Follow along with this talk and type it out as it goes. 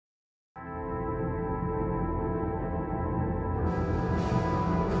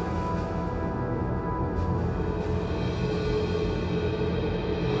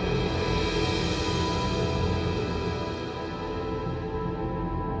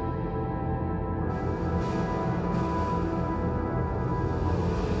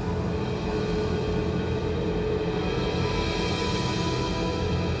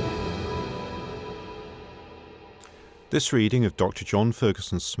This reading of Dr. John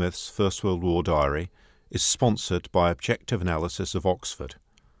Ferguson Smith's First World War Diary is sponsored by Objective Analysis of Oxford.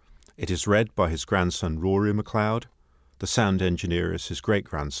 It is read by his grandson Rory MacLeod. The sound engineer is his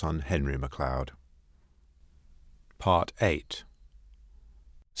great-grandson Henry MacLeod. Part 8.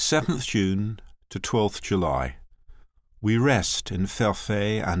 7th June to 12th July. We rest in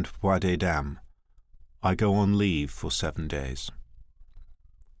Ferfay and Bois des Dames. I go on leave for 7 days.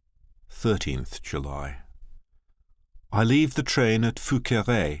 13th July. I leave the train at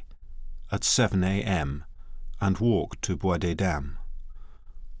Fouqueray at 7 a.m. and walk to Bois des Dames.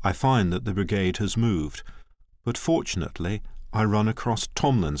 I find that the brigade has moved, but fortunately I run across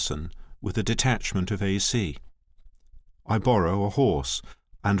Tomlinson with a detachment of AC. I borrow a horse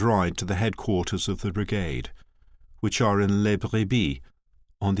and ride to the headquarters of the brigade, which are in Les Brebis,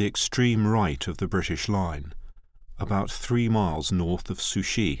 on the extreme right of the British line, about 3 miles north of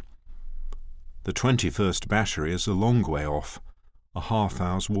Souchy. The 21st Battery is a long way off, a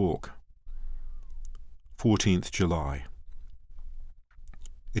half-hour's walk. 14th July.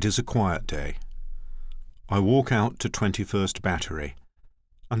 It is a quiet day. I walk out to 21st Battery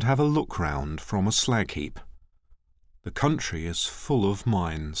and have a look round from a slag heap. The country is full of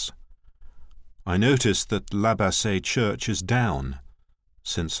mines. I notice that La Bassée Church is down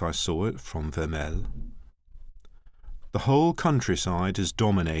since I saw it from Vermelles. The whole countryside is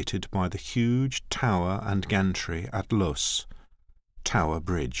dominated by the huge tower and gantry at Los, Tower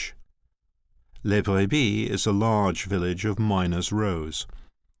Bridge. Les Brebis is a large village of miners' rows.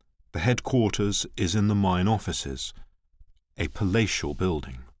 The headquarters is in the mine offices, a palatial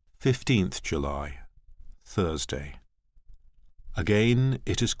building. 15th July, Thursday. Again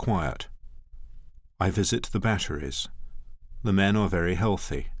it is quiet. I visit the batteries. The men are very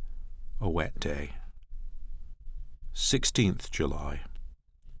healthy. A wet day. 16th July.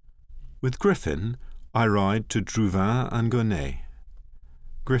 With Griffin, I ride to Drouvin and Gournay.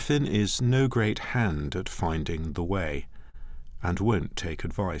 Griffin is no great hand at finding the way, and won't take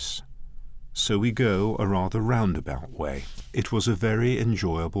advice. So we go a rather roundabout way. It was a very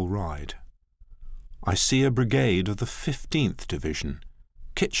enjoyable ride. I see a brigade of the 15th Division,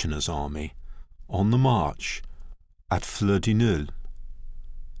 Kitchener's army, on the march at Fleur-du-Nil.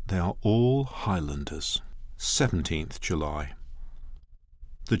 They are all Highlanders. 17th July.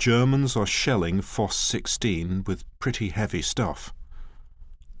 The Germans are shelling Fosse 16 with pretty heavy stuff.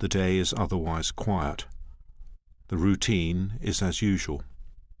 The day is otherwise quiet. The routine is as usual.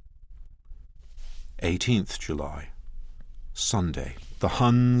 18th July. Sunday. The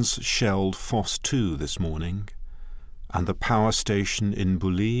Huns shelled Fosse 2 this morning and the power station in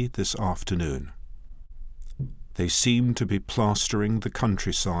Bully this afternoon. They seem to be plastering the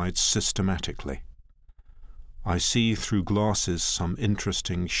countryside systematically. I see through glasses some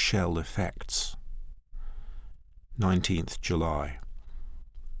interesting shell effects. 19th July.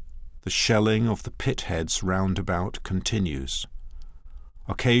 The shelling of the pit heads round about continues.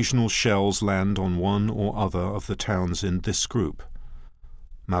 Occasional shells land on one or other of the towns in this group: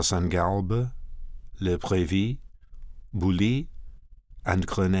 Mazingalbe, Les Brebis, Bully, and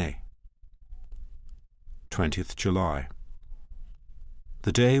Grenay. 20th July.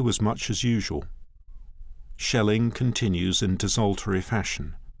 The day was much as usual. Shelling continues in desultory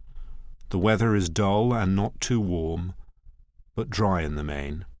fashion. The weather is dull and not too warm, but dry in the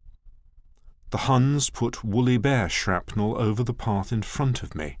main. The Huns put woolly bear shrapnel over the path in front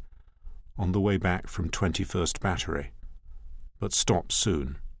of me, on the way back from 21st Battery, but stop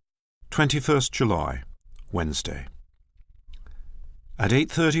soon. 21st July, Wednesday. At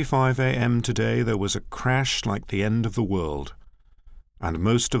 8:35 a.m. today there was a crash like the end of the world, and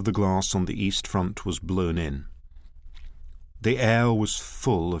most of the glass on the east front was blown in. The air was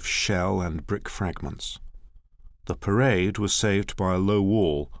full of shell and brick fragments. The parade was saved by a low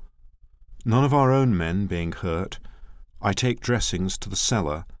wall. None of our own men being hurt, I take dressings to the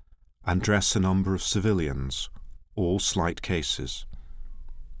cellar and dress a number of civilians, all slight cases.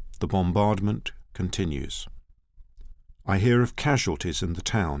 The bombardment continues. I hear of casualties in the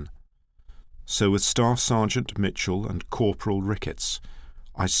town. So with Staff Sergeant Mitchell and Corporal Ricketts,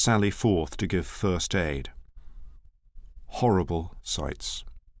 I sally forth to give first aid. Horrible sights.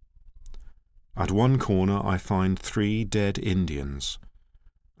 At one corner I find 3 dead Indians,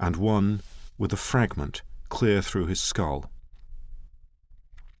 and one with a fragment clear through his skull.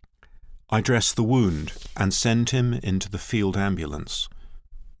 I dress the wound and send him into the field ambulance,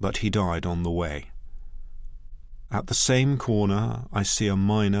 but he died on the way. At the same corner I see a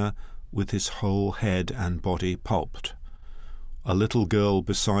miner with his whole head and body pulped, a little girl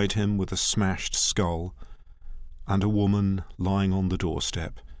beside him with a smashed skull, and a woman lying on the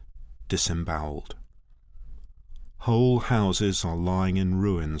doorstep, disemboweled. Whole houses are lying in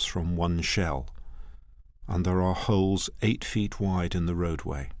ruins from one shell, and there are holes 8 feet wide in the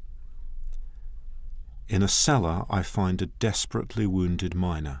roadway. In a cellar I find a desperately wounded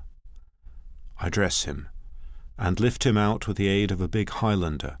miner. I dress him, and lift him out with the aid of a big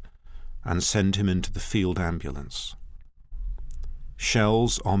Highlander, and send him into the field ambulance.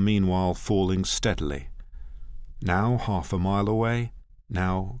 Shells are meanwhile falling steadily, now half a mile away,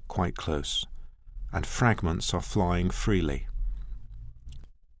 now quite close, and fragments are flying freely.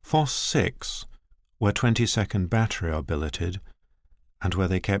 Fosse 6, where 22nd Battery are billeted, and where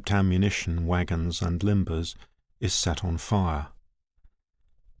they kept ammunition, wagons and limbers, is set on fire.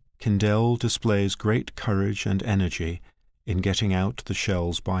 Kindell displays great courage and energy in getting out the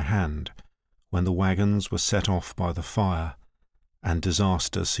shells by hand when the wagons were set off by the fire and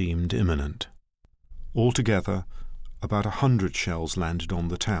disaster seemed imminent. Altogether, about 100 shells landed on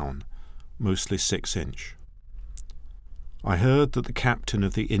the town, mostly 6-inch. I heard that the captain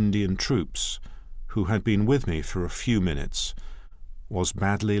of the Indian troops, who had been with me for a few minutes, was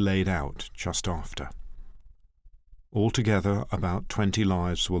badly laid out just after. Altogether, about 20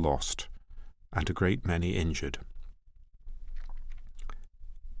 lives were lost, and a great many injured.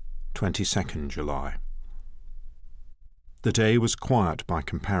 22nd July. The day was quiet by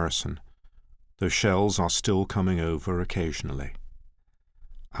comparison, though shells are still coming over occasionally.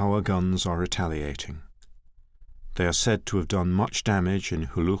 Our guns are retaliating. They are said to have done much damage in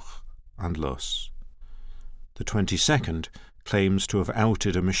Huluch and Los. The 22nd claims to have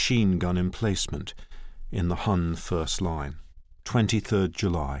outed a machine gun emplacement in the Hun first line. 23rd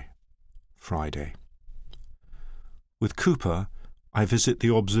July, Friday. With Cooper, I visit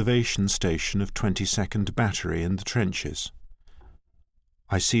the observation station of 22nd Battery in the trenches.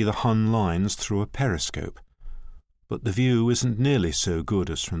 I see the Hun lines through a periscope, but the view isn't nearly so good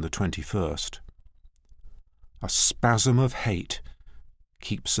as from the 21st. A spasm of hate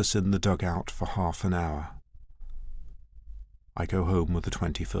keeps us in the dugout for half an hour. I go home with the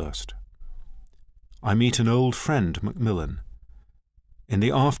 21st. I meet an old friend, Macmillan. In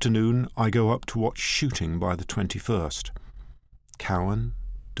the afternoon I go up to watch shooting by the 21st. Cowan,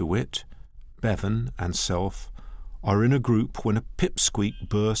 DeWitt, Bevan and self are in a group when a pipsqueak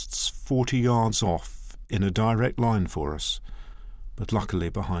bursts 40 yards off in a direct line for us, but luckily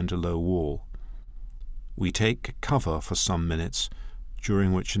behind a low wall. We take cover for some minutes,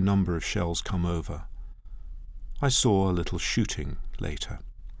 during which a number of shells come over. I saw a little shooting later.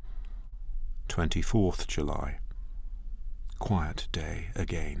 24th July. Quiet day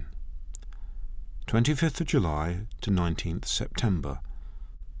again. 25th of July to 19th September.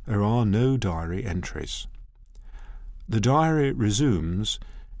 There are no diary entries. The diary resumes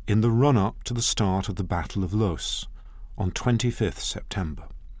in the run-up to the start of the Battle of Los on 25th September.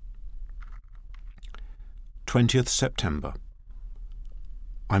 20th September.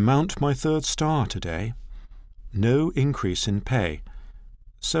 I mount my 3rd star today. No increase in pay,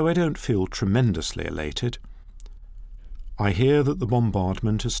 so I don't feel tremendously elated. I hear that the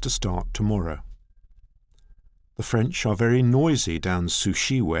bombardment is to start tomorrow. The French are very noisy down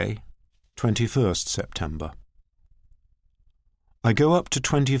Souchy way, 21st September. I go up to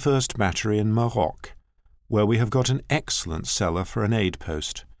 21st Battery in Maroc, where we have got an excellent cellar for an aid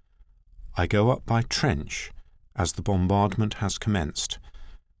post. I go up by trench, as the bombardment has commenced,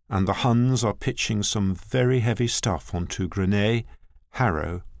 and the Huns are pitching some very heavy stuff onto Grenay,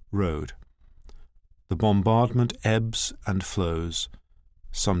 Harrow road. The bombardment ebbs and flows,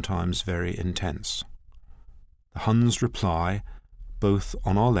 sometimes very intense. The Huns reply, both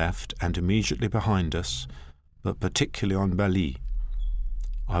on our left and immediately behind us, but particularly on Bali.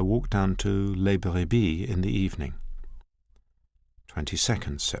 I walk down to Les Brebis in the evening.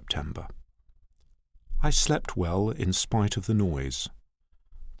 22nd September. I slept well in spite of the noise.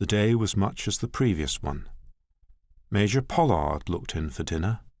 The day was much as the previous one. Major Pollard looked in for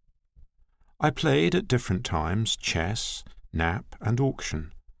dinner. I played at different times chess, nap and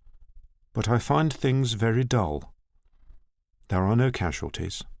auction, but I find things very dull. There are no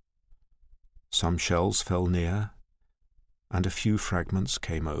casualties. Some shells fell near, and a few fragments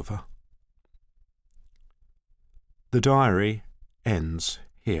came over. The diary ends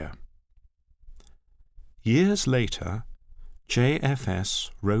here. Years later, JFS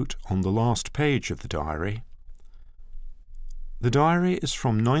wrote on the last page of the diary, "The diary is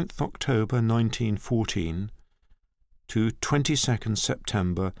from 9th October 1914 to 22nd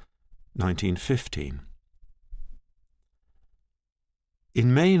September 1915.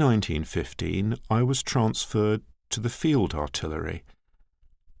 In May 1915 I was transferred to the field artillery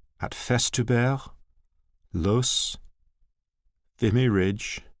at Festubert, Los, Vimy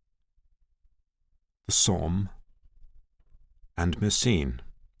Ridge, the Somme, and Messines.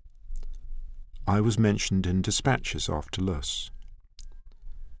 I was mentioned in dispatches after Loos.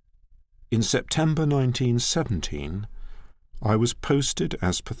 In September 1917, I was posted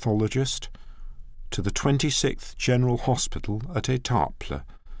as pathologist to the 26th General Hospital at Étaples,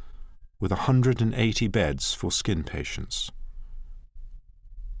 with 180 beds for skin patients.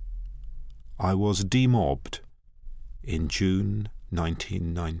 I was demobbed in June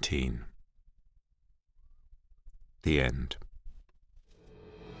 1919. The end.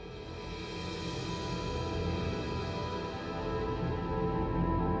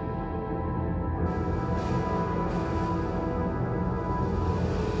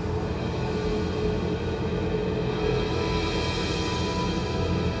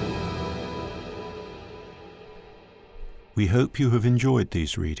 We hope you have enjoyed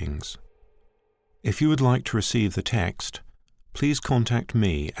these readings. If you would like to receive the text, please contact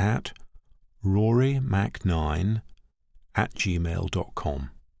me at rorymac9@gmail.com.